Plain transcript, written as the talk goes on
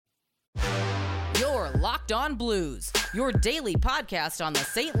You're Locked On Blues, your daily podcast on the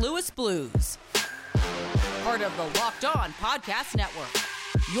St. Louis Blues. Part of the Locked On Podcast Network,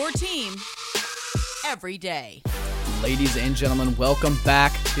 your team every day. Ladies and gentlemen, welcome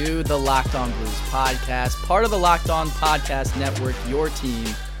back to the Locked On Blues podcast, part of the Locked On Podcast Network, your team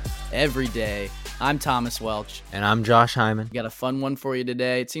every day. I'm Thomas Welch. And I'm Josh Hyman. We got a fun one for you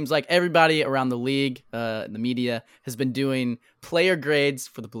today. It seems like everybody around the league, the media, has been doing player grades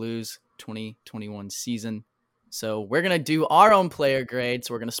for the Blues 2021 season. So we're going to do our own player grades.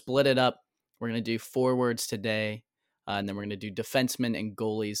 We're going to split it up. We're going to do forwards today, and then we're going to do defensemen and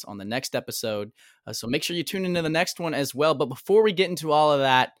goalies on the next episode. So make sure you tune into the next one as well. But before we get into all of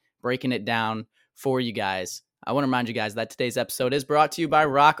that, breaking it down for you guys, I want to remind you guys that today's episode is brought to you by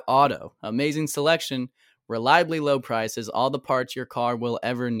Rock Auto. Amazing selection, reliably low prices, all the parts your car will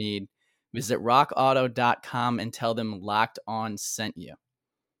ever need. Visit rockauto.com and tell them Locked On sent you.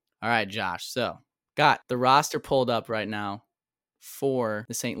 All right, Josh. So got the roster pulled up right now for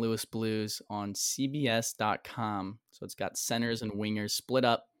the St. Louis Blues on CBS.com. So it's got centers and wingers split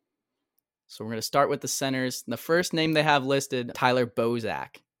up. So we're going to start with the centers. The first name they have listed, Tyler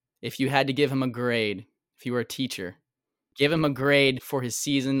Bozak. If you had to give him a grade, if you were a teacher, give him a grade for his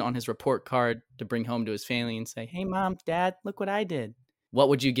season on his report card to bring home to his family and say, "Hey, Mom, Dad, look what I did." What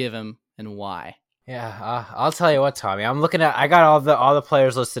would you give him and why? Yeah, I'll tell you what, Tommy. I got all the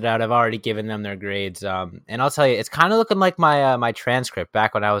players listed out. I've already given them their grades. And I'll tell you, it's kind of looking like my transcript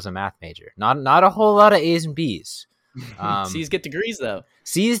back when I was a math major. Not a whole lot of A's and B's. C's get degrees though.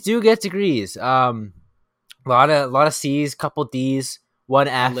 C's do get degrees. A lot of C's, couple D's, one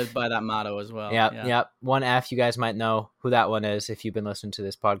F. I live by that motto as well. Yep. One F. You guys might know who that one is if you've been listening to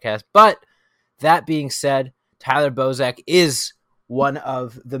this podcast. But that being said, Tyler Bozak is one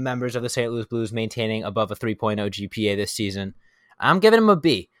of the members of the St. Louis Blues maintaining above a 3.0 GPA this season. I'm giving him a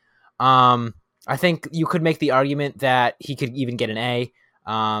B. I think you could make the argument that he could even get an A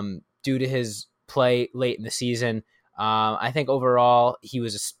due to his play late in the season. I think overall he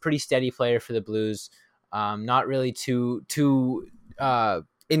was a pretty steady player for the Blues. Not really too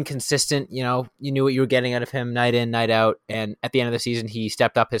inconsistent. You know, you knew what you were getting out of him night in, night out. And at the end of the season, he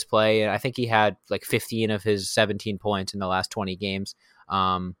stepped up his play. And I think he had like 15 of his 17 points in the last 20 games.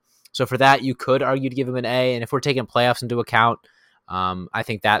 So for that, you could argue to give him an A. And if we're taking playoffs into account, I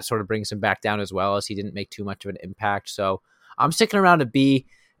think that sort of brings him back down as well, as he didn't make too much of an impact. So I'm sticking around a B.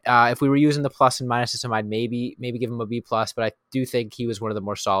 If we were using the plus and minus system, I'd maybe give him a B plus, but I do think he was one of the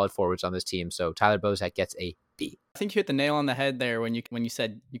more solid forwards on this team. So Tyler Bozak gets a B. I think you hit the nail on the head there when you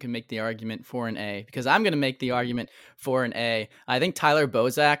said you can make the argument for an A, because I'm going to make the argument for an A. I think Tyler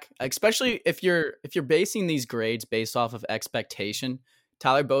Bozak, especially if you're basing these grades based off of expectation,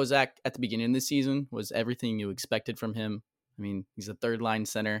 Tyler Bozak at the beginning of the season was everything you expected from him. I mean, he's a third line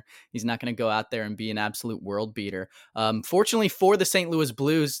center. He's not going to go out there and be an absolute world beater. Fortunately for the St. Louis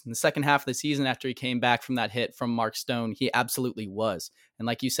Blues, in the second half of the season after he came back from that hit from Mark Stone, he absolutely was. And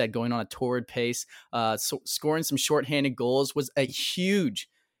like you said, going on a torrid pace, scoring some shorthanded goals was a huge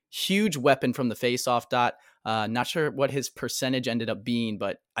weapon from the faceoff dot. Not sure what his percentage ended up being,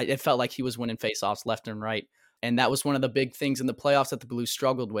 but it felt like he was winning faceoffs left and right. And that was one of the big things in the playoffs that the Blues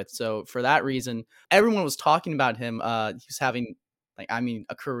struggled with. So for that reason, everyone was talking about him. He's having,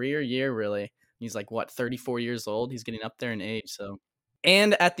 a career year, really. He's 34 years old. He's getting up there in age. So,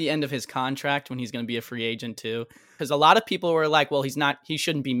 and at the end of his contract, when he's going to be a free agent too, because a lot of people were like, well, he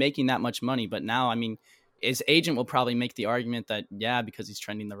shouldn't be making that much money. But now, his agent will probably make the argument that, yeah, because he's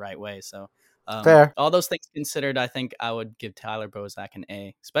trending the right way. So fair. All those things considered, I think I would give Tyler Bozak an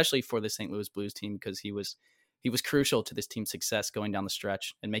A, especially for the St. Louis Blues team, because he was crucial to this team's success going down the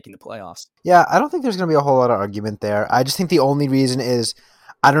stretch and making the playoffs. Yeah, I don't think there's going to be a whole lot of argument there. I just think the only reason is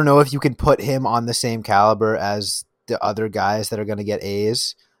I don't know if you can put him on the same caliber as the other guys that are going to get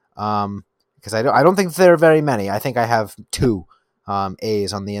A's, because I don't think there are very many. I think I have 2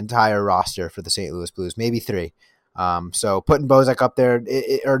 A's on the entire roster for the St. Louis Blues, maybe 3. So putting Bozak up there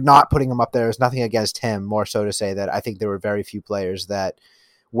or not putting him up there is nothing against him, more so to say that I think there were very few players that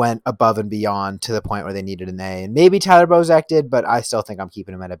went above and beyond to the point where they needed an A. And maybe Tyler Bozak did, but I still think I'm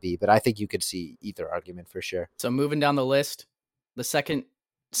keeping him at a B. But I think you could see either argument for sure. So moving down the list, the second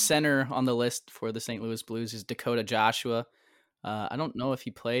center on the list for the St. Louis Blues is Dakota Joshua. I don't know if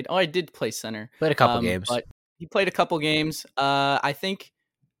he played. Oh, I did play center. Played a couple games. But he played a couple games. I think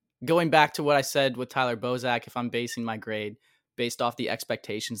going back to what I said with Tyler Bozak, if I'm basing my grade based off the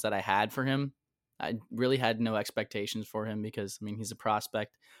expectations that I had for him, I really had no expectations for him because, he's a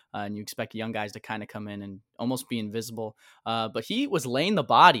prospect and you expect young guys to kind of come in and almost be invisible. But he was laying the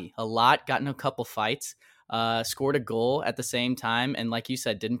body a lot, got in a couple fights. scored a goal at the same time. And like you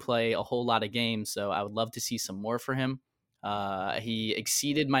said, didn't play a whole lot of games. So I would love to see some more for him. He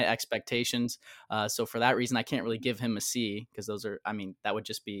exceeded my expectations. So for that reason, I can't really give him a C because that would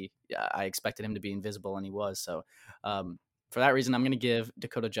just be, I expected him to be invisible and he was. So for that reason, I'm going to give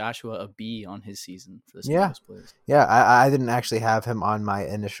Dakota Joshua a B on his season for the St. Louis Blues. Yeah, I didn't actually have him on my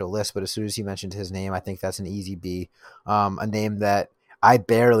initial list, but as soon as you mentioned his name, I think that's an easy B. A name that I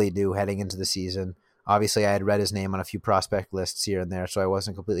barely knew heading into the season. Obviously, I had read his name on a few prospect lists here and there, so I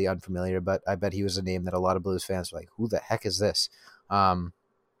wasn't completely unfamiliar, but I bet he was a name that a lot of Blues fans were like, who the heck is this? And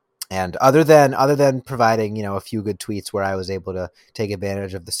other than providing, a few good tweets where I was able to take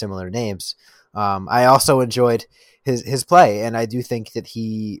advantage of the similar names, I also enjoyed his play, and I do think that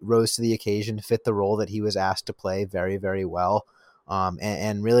he rose to the occasion, fit the role that he was asked to play very, very well,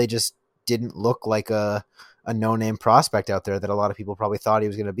 and really just didn't look like a no-name prospect out there that a lot of people probably thought he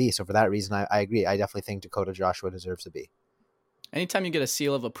was going to be. So for that reason, I agree. I definitely think Dakota Joshua deserves to be. Anytime you get a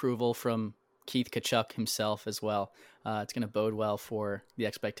seal of approval from Keith Tkachuk himself as well, it's going to bode well for the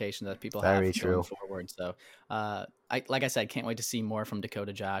expectation that people have going forward. So, like I said, can't wait to see more from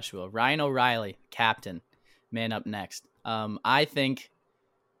Dakota Joshua. Ryan O'Reilly, captain, man up next. I think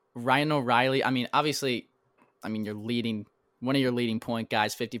Ryan O'Reilly, obviously, one of your leading point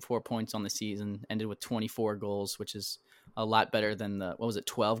guys, 54 points on the season, ended with 24 goals, which is a lot better than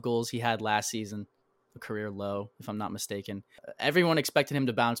 12 goals he had last season, a career low, if I'm not mistaken. Everyone expected him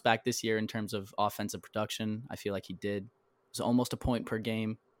to bounce back this year in terms of offensive production. I feel like he did. It was almost a point per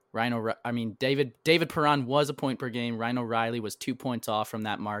game. David Perron was a point per game. Ryan O'Reilly was 2 points off from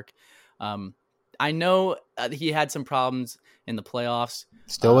that mark. I know he had some problems in the playoffs.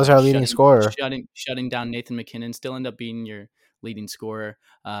 Still was our leading scorer. Shutting down Nathan McKinnon, still end up being your leading scorer.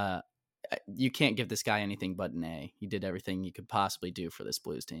 You can't give this guy anything but an A. He did everything you could possibly do for this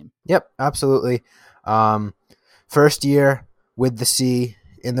Blues team. Yep, absolutely. First year with the C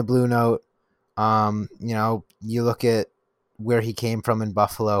in the Blue Note. You look at where he came from in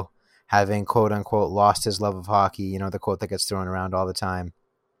Buffalo, having quote unquote lost his love of hockey, the quote that gets thrown around all the time.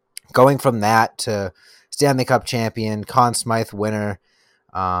 Going from that to Stanley Cup champion, Conn Smythe winner,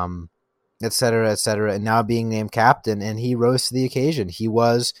 et cetera, and now being named captain, and he rose to the occasion. He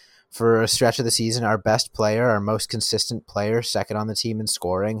was, for a stretch of the season, our best player, our most consistent player, second on the team in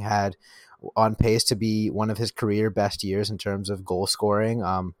scoring, had on pace to be one of his career best years in terms of goal scoring.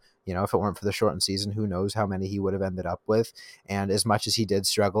 If it weren't for the shortened season, who knows how many he would have ended up with. And as much as he did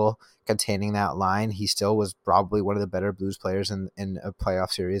struggle containing that line, he still was probably one of the better Blues players in a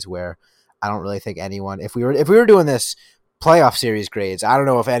playoff series where I don't really think anyone, if we were doing this playoff series grades, I don't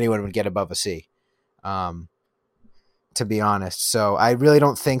know if anyone would get above a C, to be honest. So I really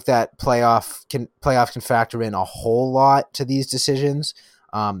don't think that playoff can factor in a whole lot to these decisions.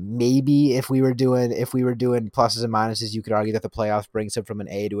 Maybe if we were doing pluses and minuses, you could argue that the playoffs brings him from an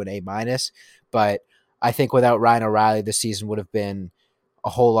A to an A minus. But I think without Ryan O'Reilly, this season would have been a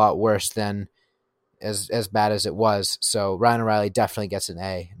whole lot worse than as bad as it was. So Ryan O'Reilly definitely gets an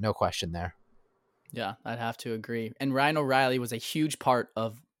A, no question there. Yeah, I'd have to agree. And Ryan O'Reilly was a huge part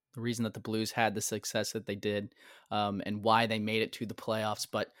of the reason that the Blues had the success that they did, and why they made it to the playoffs.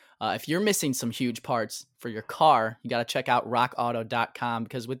 But if you're missing some huge parts for your car, you got to check out rockauto.com,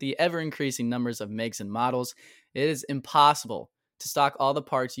 because with the ever-increasing numbers of makes and models, it is impossible to stock all the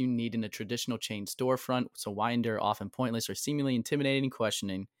parts you need in a traditional chain storefront. So why endure often pointless or seemingly intimidating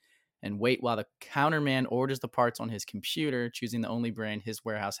questioning and wait while the counterman orders the parts on his computer, choosing the only brand his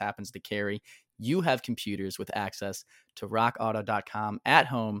warehouse happens to carry? You have computers with access to rockauto.com at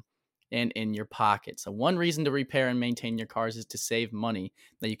home and in your pocket. So one reason to repair and maintain your cars is to save money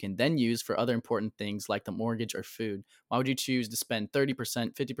that you can then use for other important things like the mortgage or food. Why would you choose to spend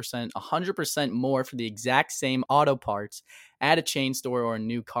 30%, 50%, 100% more for the exact same auto parts at a chain store or a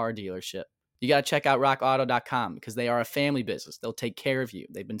new car dealership? You got to check out rockauto.com because they are a family business. They'll take care of you.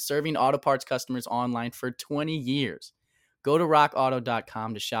 They've been serving auto parts customers online for 20 years. Go to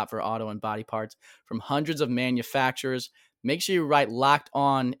rockauto.com to shop for auto and body parts from hundreds of manufacturers. Make sure you write Locked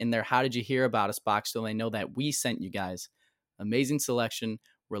On in their How Did You Hear About Us box so they know that we sent you guys. Amazing selection,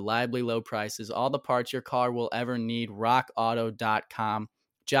 reliably low prices, all the parts your car will ever need. rockauto.com.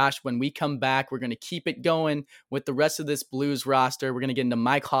 Josh, when we come back, we're going to keep it going with the rest of this Blues roster. We're going to get into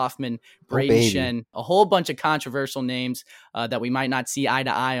Mike Hoffman, Brayden Schenn, a whole bunch of controversial names that we might not see eye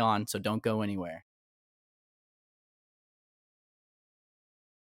to eye on, so don't go anywhere.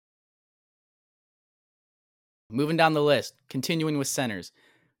 Moving down the list, continuing with centers,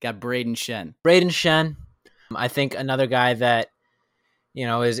 got Brayden Schenn. Brayden Schenn, I think another guy that,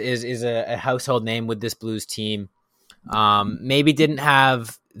 is a household name with this Blues team. Maybe didn't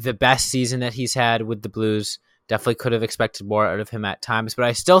have the best season that he's had with the Blues. Definitely could have expected more out of him at times, but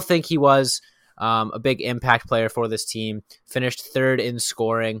I still think he was a big impact player for this team. Finished third in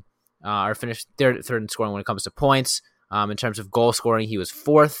scoring, or finished third in scoring when it comes to points. In terms of goal scoring, he was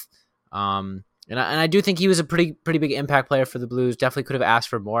fourth. And I do think he was a pretty big impact player for the Blues. Definitely could have asked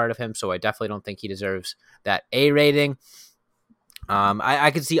for more out of him, so I definitely don't think he deserves that A rating.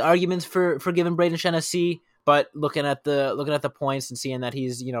 I could see arguments for giving Brayden Schenn a C, but looking at the points and seeing that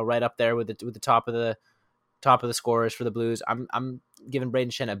he's right up there with the top of the scorers for the Blues, I'm giving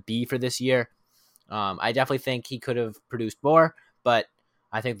Brayden Schenn a B for this year. I definitely think he could have produced more, but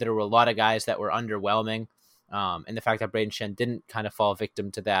I think there were a lot of guys that were underwhelming, and the fact that Brayden Schenn didn't kind of fall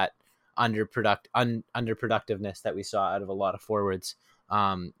victim to that underproductiveness that we saw out of a lot of forwards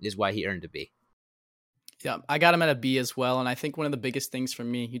is why he earned a B. Yeah, I got him at a B as well. And I think one of the biggest things for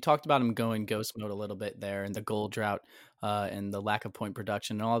me, you talked about him going ghost mode a little bit there, and the goal drought and the lack of point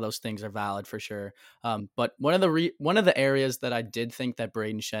production, and all those things are valid for sure. But one of the areas that I did think that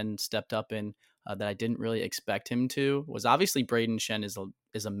Brayden Schenn stepped up in that I didn't really expect him to was obviously Brayden Schenn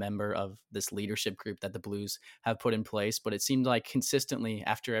is a member of this leadership group that the Blues have put in place. But it seemed like consistently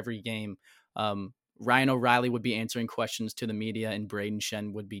after every game, Ryan O'Reilly would be answering questions to the media, and Brayden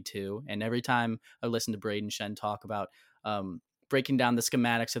Schenn would be too. And every time I listened to Brayden Schenn talk about breaking down the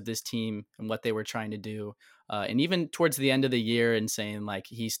schematics of this team and what they were trying to do, and even towards the end of the year, and saying like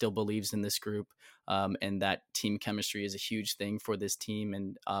he still believes in this group, and that team chemistry is a huge thing for this team.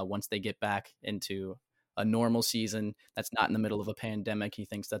 And once they get back into a normal season that's not in the middle of a pandemic, he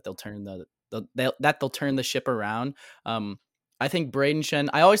thinks that they'll turn they'll turn the ship around. I think Brayden Schenn,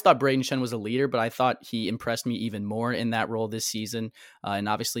 I always thought Brayden Schenn was a leader, but I thought he impressed me even more in that role this season. And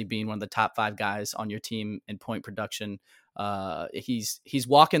obviously being one of the top 5 guys on your team in point production, he's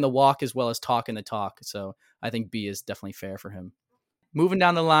walking the walk as well as talking the talk. So I think B is definitely fair for him. Moving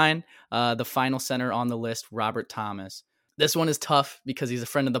down the line, the final center on the list, Robert Thomas. This one is tough because he's a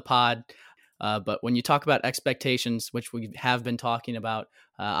friend of the pod. But when you talk about expectations, which we have been talking about,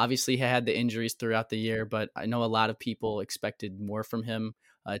 obviously he had the injuries throughout the year, but I know a lot of people expected more from him.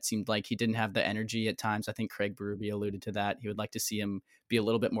 It seemed like he didn't have the energy at times. I think Craig Berube alluded to that. He would like to see him be a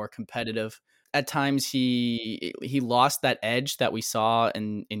little bit more competitive. At times he lost that edge that we saw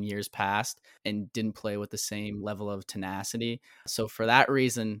in years past and didn't play with the same level of tenacity. So for that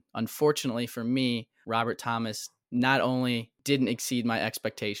reason, unfortunately for me, Robert Thomas not only didn't exceed my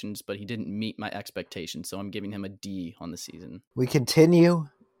expectations, but he didn't meet my expectations. So I'm giving him a D on the season. We continue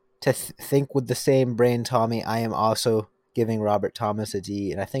to think with the same brain, Tommy. I am also giving Robert Thomas a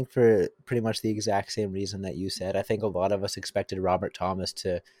D, and I think for pretty much the exact same reason that you said. I think a lot of us expected Robert Thomas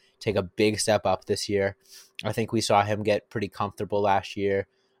to take a big step up this year. I think we saw him get pretty comfortable last year.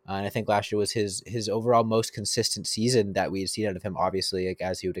 And I think last year was his overall most consistent season that we had seen out of him, obviously, like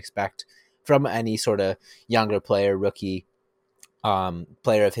as you would expect from any sort of younger player, rookie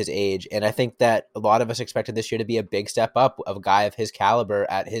player of his age. And I think that a lot of us expected this year to be a big step up of a guy of his caliber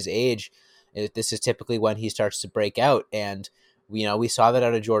at his age. This is typically when he starts to break out. And, we saw that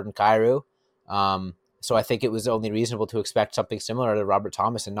out of Jordan Kyrou. So I think it was only reasonable to expect something similar to Robert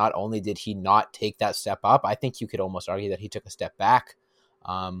Thomas. And not only did he not take that step up, I think you could almost argue that he took a step back.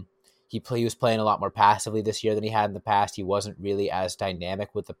 He was playing a lot more passively this year than he had in the past. He wasn't really as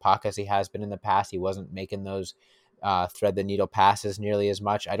dynamic with the puck as he has been in the past. He wasn't making those thread the needle passes nearly as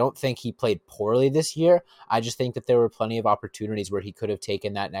much. I don't think he played poorly this year. I just think that there were plenty of opportunities where he could have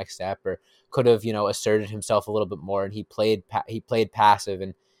taken that next step or could have, asserted himself a little bit more. And he played passive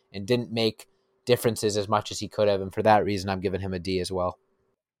and didn't make differences as much as he could have. And for that reason, I'm giving him a D as well.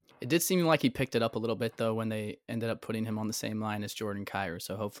 It did seem like he picked it up a little bit, though, when they ended up putting him on the same line as Jordan Kyrou.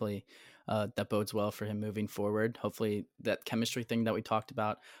 So hopefully that bodes well for him moving forward. Hopefully that chemistry thing that we talked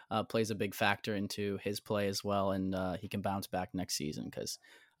about plays a big factor into his play as well, and he can bounce back next season because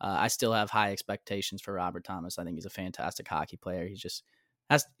I still have high expectations for Robert Thomas. I think he's a fantastic hockey player. He's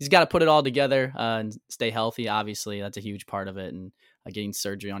got to put it all together and stay healthy, obviously. That's a huge part of it, and getting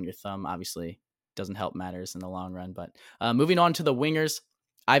surgery on your thumb obviously doesn't help matters in the long run. But moving on to the wingers,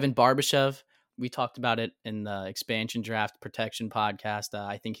 Ivan Barbashev, we talked about it in the expansion draft protection podcast.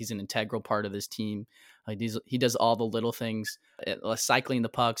 I think he's an integral part of this team. He does all the little things, cycling the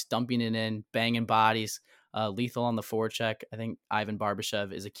pucks, dumping it in, banging bodies, lethal on the forecheck. I think Ivan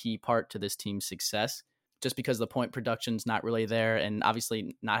Barbashev is a key part to this team's success just because the point production's not really there. And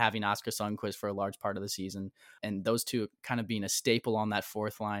obviously not having Oscar Sundqvist for a large part of the season. And those two kind of being a staple on that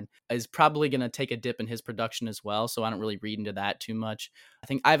fourth line is probably going to take a dip in his production as well. So I don't really read into that too much. I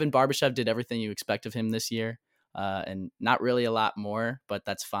think Ivan Barbashev did everything you expect of him this year. and not really a lot more, but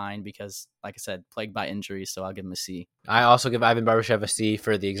that's fine because, like I said, plagued by injuries, so I'll give him a C. I also give Ivan Barbashev a C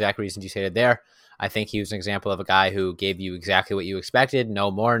for the exact reasons you stated there. I think he was an example of a guy who gave you exactly what you expected, no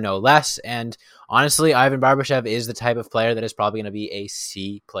more, no less. And honestly, Ivan Barbashev is the type of player that is probably going to be a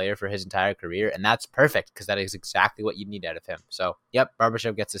C player for his entire career. And that's perfect because that is exactly what you need out of him. So, yep,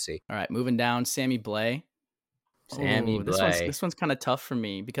 Barbashev gets a C. All right, moving down, Sammy Blais. Sammy Blais. This one's kind of tough for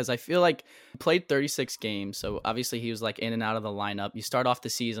me because I feel like he played 36 games. So obviously he was like in and out of the lineup. You start off the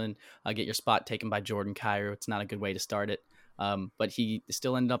season, get your spot taken by Jordan Kyrou. It's not a good way to start it. But he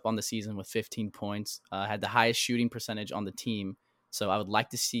still ended up on the season with 15 points, had the highest shooting percentage on the team. So I would like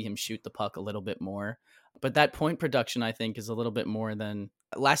to see him shoot the puck a little bit more. But that point production, I think, is a little bit more than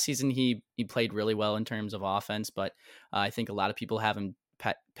last season. He played really well in terms of offense, but I think a lot of people have him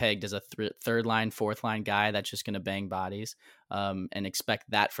pegged as a third line, fourth line guy that's just going to bang bodies and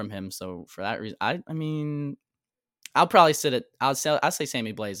expect that from him. So for that reason, I mean, I'll probably I'll say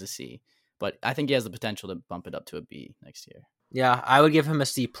Sammy Blais a C, but I think he has the potential to bump it up to a B next year. Yeah, I would give him a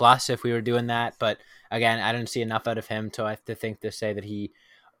C plus if we were doing that. But again, I didn't see enough out of him to say that he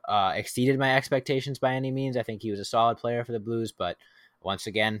exceeded my expectations by any means. I think he was a solid player for the Blues, but once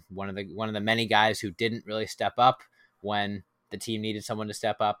again, one of the many guys who didn't really step up when the team needed someone to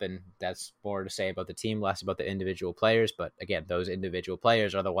step up, and that's more to say about the team, less about the individual players. But again, those individual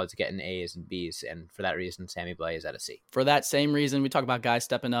players are the ones getting A's and B's, and for that reason, Sammy Blais is at a C. For that same reason, we talk about guys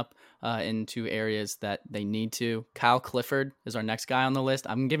stepping up into areas that they need to. Kyle Clifford is our next guy on the list.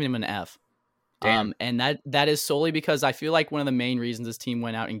 I'm giving him an F. And that is solely because I feel like one of the main reasons this team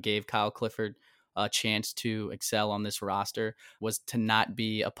went out and gave Kyle Clifford a chance to excel on this roster was to not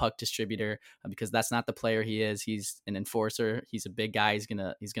be a puck distributor, because that's not the player he is. He's an enforcer. He's a big guy. He's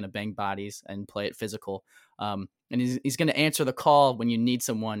gonna bang bodies and play it physical. And he's gonna answer the call when you need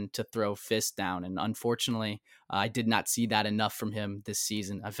someone to throw fists down. And unfortunately, I did not see that enough from him this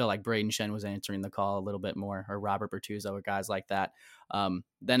season. I feel like Braden Shen was answering the call a little bit more, or Robert Bertuzzo, or guys like that,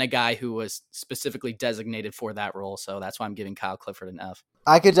 than a guy who was specifically designated for that role. So that's why I'm giving Kyle Clifford an F.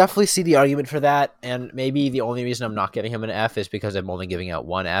 I could definitely see the argument for that, and maybe the only reason I'm not giving him an F is because I'm only giving out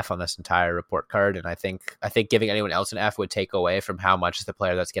one F on this entire report card, and I think giving anyone else an F would take away from how much the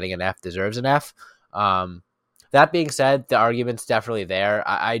player that's getting an F deserves an F. That being said, the argument's definitely there.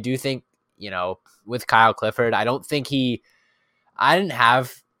 I do think, with Kyle Clifford, I didn't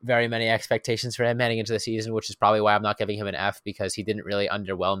have very many expectations for him heading into the season, which is probably why I'm not giving him an F, because he didn't really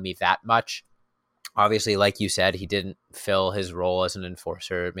underwhelm me that much. Obviously, like you said, he didn't fill his role as an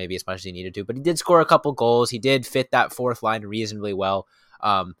enforcer maybe as much as he needed to, but he did score a couple goals. He did fit that fourth line reasonably well.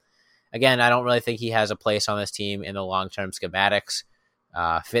 Again, I don't really think he has a place on this team in the long-term schematics.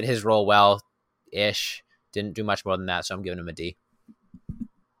 Fit his role well-ish. Didn't do much more than that, so I'm giving him a D.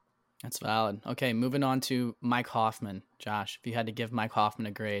 That's valid. Okay, moving on to Mike Hoffman. Josh, if you had to give Mike Hoffman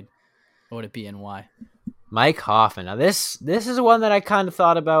a grade, what would it be and why? Mike Hoffman. Now, this is one that I kind of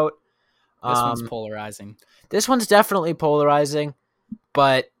thought about. This one's polarizing. This one's definitely polarizing,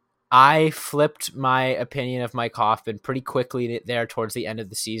 but I flipped my opinion of Mike Hoffman pretty quickly there towards the end of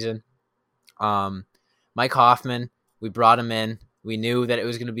the season. Mike Hoffman, we brought him in. We knew that it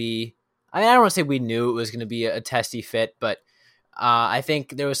was going to be, I don't want to say we knew it was going to be a testy fit, but I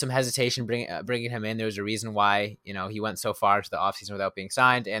think there was some hesitation bringing him in. There was a reason why, he went so far into the offseason without being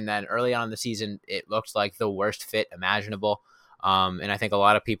signed. And then early on in the season, it looked like the worst fit imaginable. And I think a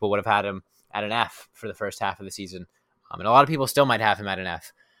lot of people would have had him at an F for the first half of the season. And a lot of people still might have him at an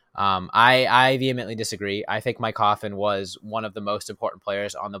F. I vehemently disagree. I think Mike Hoffman was one of the most important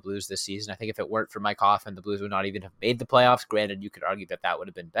players on the Blues this season. I think if it weren't for Mike Hoffman, the Blues would not even have made the playoffs. Granted, you could argue that would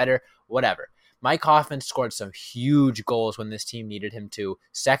have been better. Whatever. Mike Hoffman scored some huge goals when this team needed him to.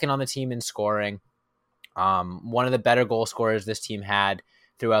 Second on the team in scoring. One of the better goal scorers this team had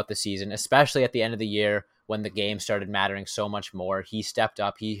throughout the season, especially at the end of the year when the game started mattering so much more. He stepped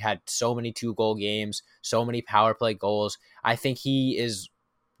up. He had so many 2-goal games, so many power play goals. I think he is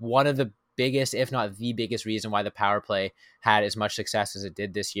one of the biggest, if not the biggest reason why the power play had as much success as it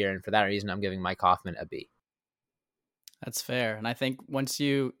did this year. And for that reason, I'm giving Mike Hoffman a B. That's fair. And I think once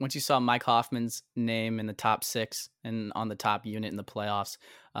you saw Mike Hoffman's name in the top 6 and on the top unit in the playoffs,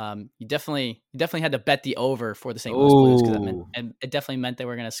 you definitely had to bet the over for the St. Louis Blues, because it definitely meant they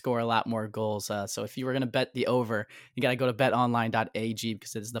were going to score a lot more goals. So if you were going to bet the over, you got to go to betonline.ag,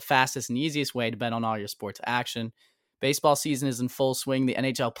 because it's the fastest and easiest way to bet on all your sports action. Baseball season is in full swing. The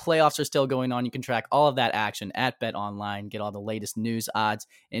NHL playoffs are still going on. You can track all of that action at BetOnline. Get all the latest news, odds,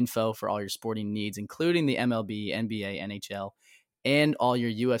 info for all your sporting needs, including the MLB, NBA, NHL, and all your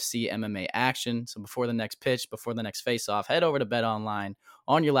UFC, MMA action. So before the next pitch, before the next face-off, head over to BetOnline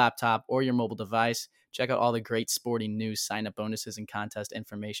on your laptop or your mobile device. Check out all the great sporting news, sign-up bonuses, and contest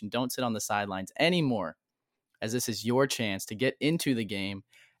information. Don't sit on the sidelines anymore, as this is your chance to get into the game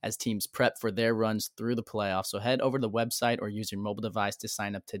as teams prep for their runs through the playoffs. So head over to the website or use your mobile device to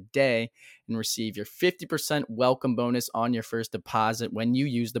sign up today and receive your 50% welcome bonus on your first deposit when you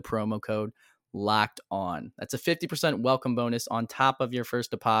use the promo code Locked On. That's a 50% welcome bonus on top of your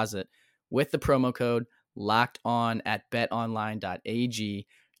first deposit with the promo code Locked On at betonline.ag,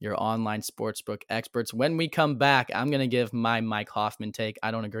 your online sportsbook experts. When we come back, I'm going to give my Mike Hoffman take.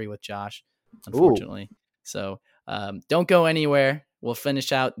 I don't agree with Josh, unfortunately. Ooh. So don't go anywhere. We'll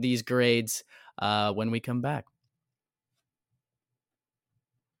finish out these grades when we come back.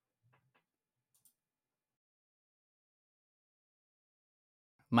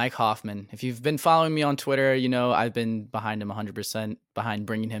 Mike Hoffman. If you've been following me on Twitter, you know I've been behind him 100%, behind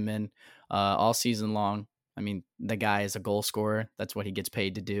bringing him in all season long. I mean, the guy is a goal scorer. That's what he gets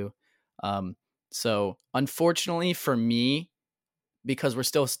paid to do. So unfortunately for me, because we're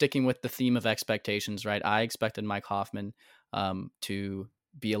still sticking with the theme of expectations, right? I expected Mike Hoffman to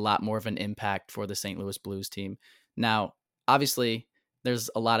be a lot more of an impact for the St. Louis Blues team. Now, obviously, there's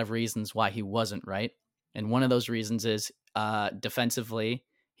a lot of reasons why he wasn't, right? And one of those reasons is defensively,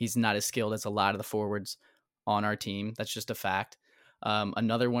 he's not as skilled as a lot of the forwards on our team. That's just a fact.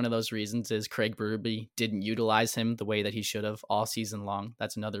 Another one of those reasons is Craig Berube didn't utilize him the way that he should have all season long.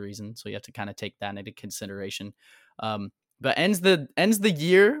 That's another reason. So you have to kind of take that into consideration. But ends the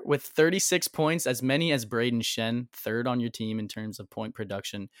year with 36 points, as many as Braden Shen, third on your team in terms of point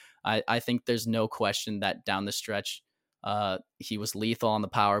production. I think there's no question that down the stretch, he was lethal on the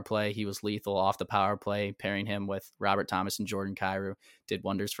power play. He was lethal off the power play. Pairing him with Robert Thomas and Jordan Kyrou did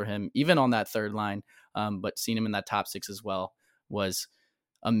wonders for him, even on that third line. But seeing him in that top six as well was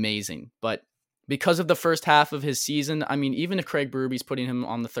amazing. But because of the first half of his season, I mean, even if Craig Berube's putting him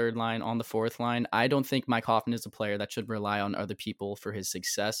on the third line, on the fourth line, I don't think Mike Hoffman is a player that should rely on other people for his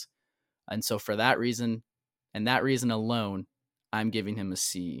success. And so for that reason, and that reason alone, I'm giving him a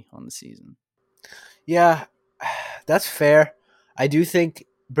C on the season. Yeah, that's fair. I do think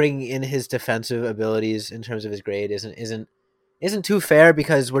bringing in his defensive abilities in terms of his grade isn't too fair,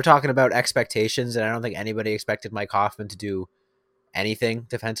 because we're talking about expectations, and I don't think anybody expected Mike Hoffman to do anything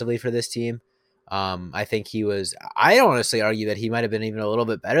defensively for this team. I think I honestly argue that he might have been even a little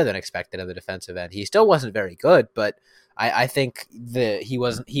bit better than expected on the defensive end. He still wasn't very good, but I think he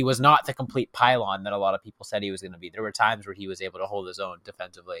was not the complete pylon that a lot of people said he was going to be. There were times where he was able to hold his own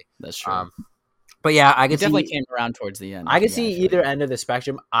defensively. That's true. But yeah, I definitely came around towards the end. I could see either end of the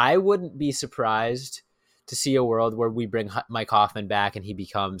spectrum. I wouldn't be surprised to see a world where we bring Mike Hoffman back and he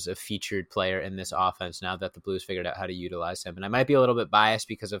becomes a featured player in this offense now that the Blues figured out how to utilize him. And I might be a little bit biased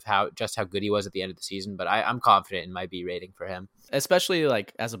because of how good he was at the end of the season, but I'm confident in my B rating for him. Especially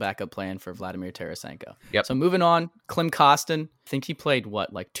like as a backup plan for Vladimir Tarasenko. Yep. So moving on, Klim Kostin. I think he played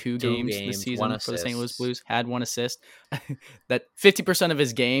two games this season for the St. Louis Blues. Had one assist. That 50% of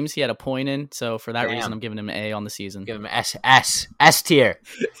his games he had a point in. So for that reason, I'm giving him an A on the season. Give him an S tier.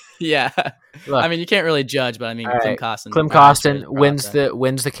 Yeah. Look, I mean, you can't really judge, but I mean, right. Klim Kostin wins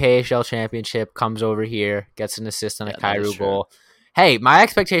the KHL championship, comes over here, gets an assist on a Kyrou goal. Hey, my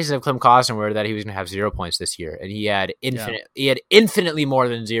expectations of Klim Kostin were that he was going to have 0 points this year, and he had infinitely more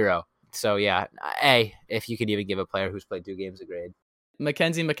than 0. So yeah, A, if you could even give a player who's played 2 games a grade.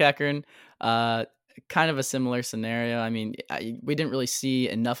 Mackenzie McEachern, kind of a similar scenario. I mean, we didn't really see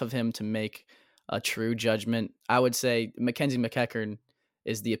enough of him to make a true judgment. I would say Mackenzie McEachern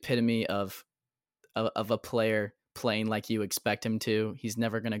is the epitome of a player playing like you expect him to. He's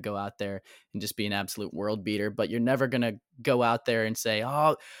never going to go out there and just be an absolute world beater, but you're never going to go out there and say,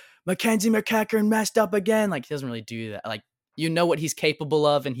 oh, Mackenzie McEachern messed up again. Like, he doesn't really do that. Like, you know what he's capable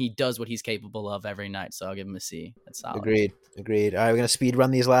of, and he does what he's capable of every night. So I'll give him a C. That's solid. Agreed. All right, we're going to speed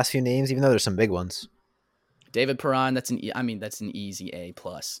run these last few names, even though there's some big ones. David Perron, that's an easy A+.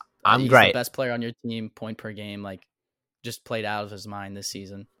 I'm He's great. The best player on your team, point per game, like, just played out of his mind this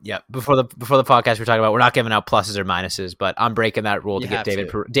season. Yeah. Before the podcast, we're talking about we're not giving out pluses or minuses, but I'm breaking that rule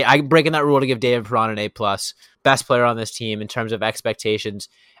I'm breaking that rule to give David Perron an A+. Best player on this team in terms of expectations.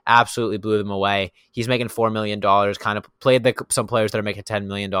 Absolutely blew them away. He's making $4 million. Kind of played some players that are making $10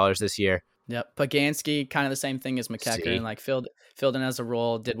 million this year. Yep. Paganski, kind of the same thing as McEachern. Like filled in as a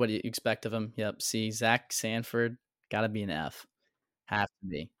role, did what you expect of him. Yep. C. Zach Sanford, gotta be an F. Have to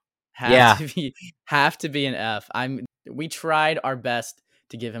be. Have to be an F. We tried our best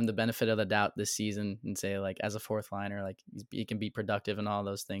to give him the benefit of the doubt this season and say, like, as a fourth liner, like, he can be productive and all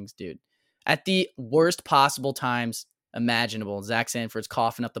those things, dude. At the worst possible times imaginable, Zach Sanford's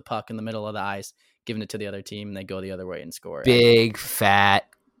coughing up the puck in the middle of the ice, giving it to the other team, and they go the other way and score. Big fat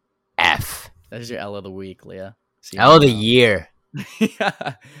F. That is your L of the week, Leah. See L of the year.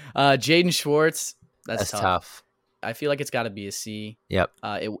 Jaden Schwartz. That's tough. Tough. I feel like it's got to be a C. Yep.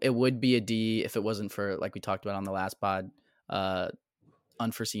 It would be a D if it wasn't for, like we talked about on the last pod,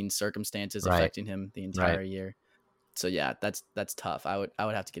 unforeseen circumstances affecting him the entire year. So yeah, that's tough. I would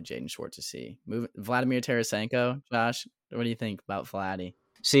have to give Jaden Schwartz a C. Vladimir Tarasenko. Josh, what do you think about Vladdy?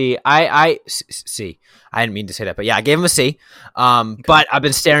 See, I didn't mean to say that, but yeah, I gave him a C. But I've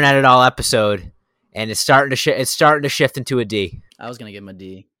been staring at it all episode, and it's starting to shift into a D. I was gonna give him a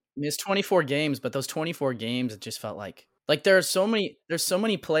D. I mean, it's 24 games, but those 24 games, it just felt like there's so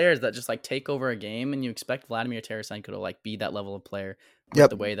many players that just like take over a game, and you expect Vladimir Tarasenko to like be that level of player with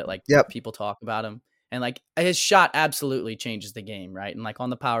the way that people talk about him. And like his shot absolutely changes the game, right? And like on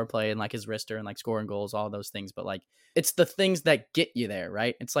the power play and like his wrister and like scoring goals, all those things. But like it's the things that get you there,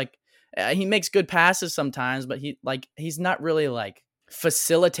 right? It's like he makes good passes sometimes, but he's not really like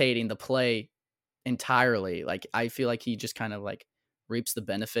facilitating the play entirely. Like I feel like he just kind of like reaps the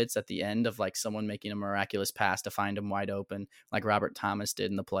benefits at the end of like someone making a miraculous pass to find him wide open, like Robert Thomas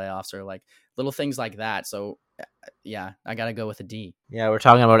did in the playoffs, or like little things like that. So yeah, I gotta go with a D. Yeah, we're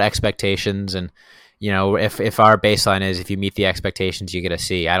talking about expectations, and if our baseline is if you meet the expectations, you get a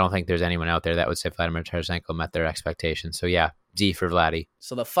C. I don't think there's anyone out there that would say Vladimir Tarasenko met their expectations. So yeah, D for Vladdy.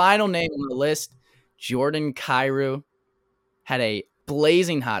 So the final name on the list, Jordan Kyrou, had a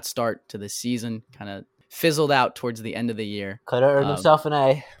blazing hot start to the season, kind of fizzled out towards the end of the year. Could have earned himself an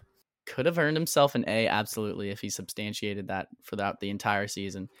A. Could have earned himself an A, absolutely, if he substantiated that throughout the entire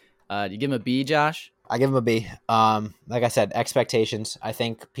season. Do you give him a B, Josh? I give him a B. Like I said, expectations. I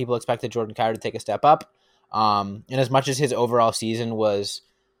think people expected Jordan Kyrou to take a step up. And as much as his overall season was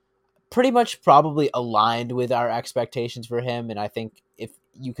pretty much probably aligned with our expectations for him, and I think if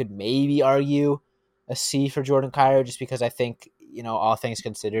you could maybe argue a C for Jordan Kyrou, just because I think, all things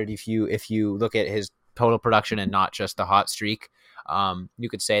considered, if you look at his total production and not just the hot streak, you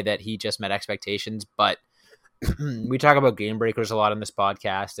could say that he just met expectations. But we talk about game breakers a lot on this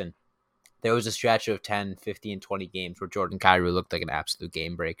podcast, and there was a stretch of 10, 15, 20 games where Jordan Kyrou looked like an absolute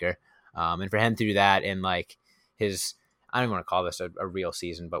game breaker. And for him to do that in like his, I don't even want to call this a real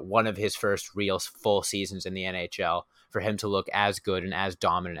season, but one of his first real full seasons in the NHL, for him to look as good and as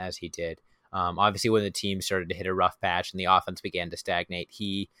dominant as he did. Obviously, when the team started to hit a rough patch and the offense began to stagnate,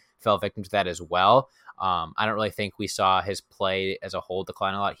 he fell victim to that as well. I don't really think we saw his play as a whole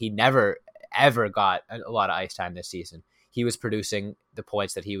decline a lot. He never, ever got a lot of ice time this season. He was producing the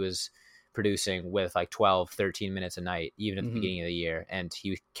points that he was producing with like 12, 13 minutes a night, even at the beginning of the year. And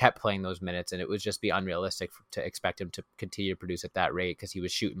he kept playing those minutes, and it would just be unrealistic to expect him to continue to produce at that rate because he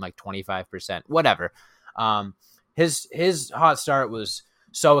was shooting like 25%, whatever. His hot start was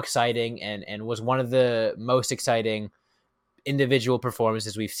so exciting and was one of the most exciting individual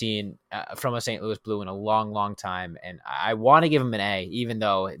performances we've seen from a St. Louis Blue in a long, long time. And I want to give him an A, even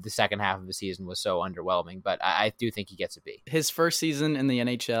though the second half of the season was so underwhelming, but I do think he gets a B. His first season in the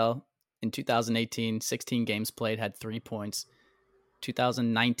NHL in 2018, 16 games played, had 3 points.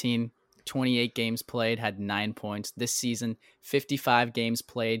 2019, 28 games played, had 9 points. This season, 55 games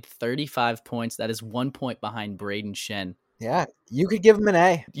played, 35 points. That is 1 point behind Braden Shen. Yeah, you could give him an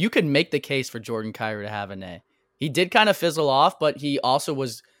A. You could make the case for Jordan Kyrou to have an A. He did kind of fizzle off, but he also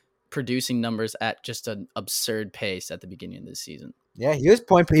was producing numbers at just an absurd pace at the beginning of this season. Yeah, he was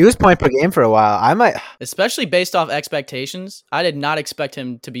point per game for a while. Especially based off expectations, I did not expect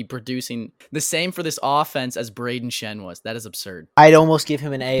him to be producing the same for this offense as Braden Shen was. That is absurd. I'd almost give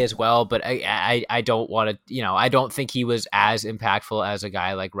him an A as well, but I don't want to, I don't think he was as impactful as a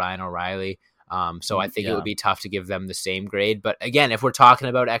guy like Ryan O'Reilly. So I think it would be tough to give them the same grade. But again, if we're talking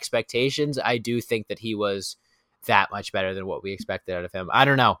about expectations, I do think that he was that much better than what we expected out of him. I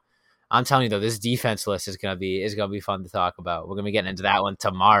don't know. I'm telling you though, this defense list is gonna be fun to talk about. We're gonna be getting into that one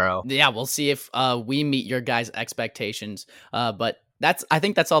tomorrow. Yeah, we'll see if we meet your guys' expectations. But I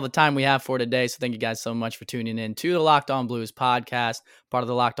think that's all the time we have for today. So thank you guys so much for tuning in to the Locked On Blues podcast, part of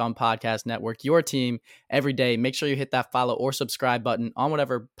the Locked On Podcast Network, your team every day. Make sure you hit that follow or subscribe button on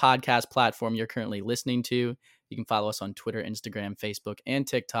whatever podcast platform you're currently listening to. You can follow us on Twitter, Instagram, Facebook, and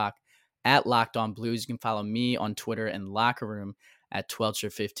TikTok at Locked On Blues. You can follow me on Twitter and Locker Room at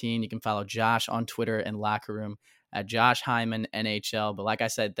Twelcher15. You can follow Josh on Twitter and Locker Room at Josh Hyman NHL. But like I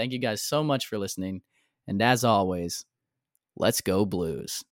said, thank you guys so much for listening. And as always, let's go Blues.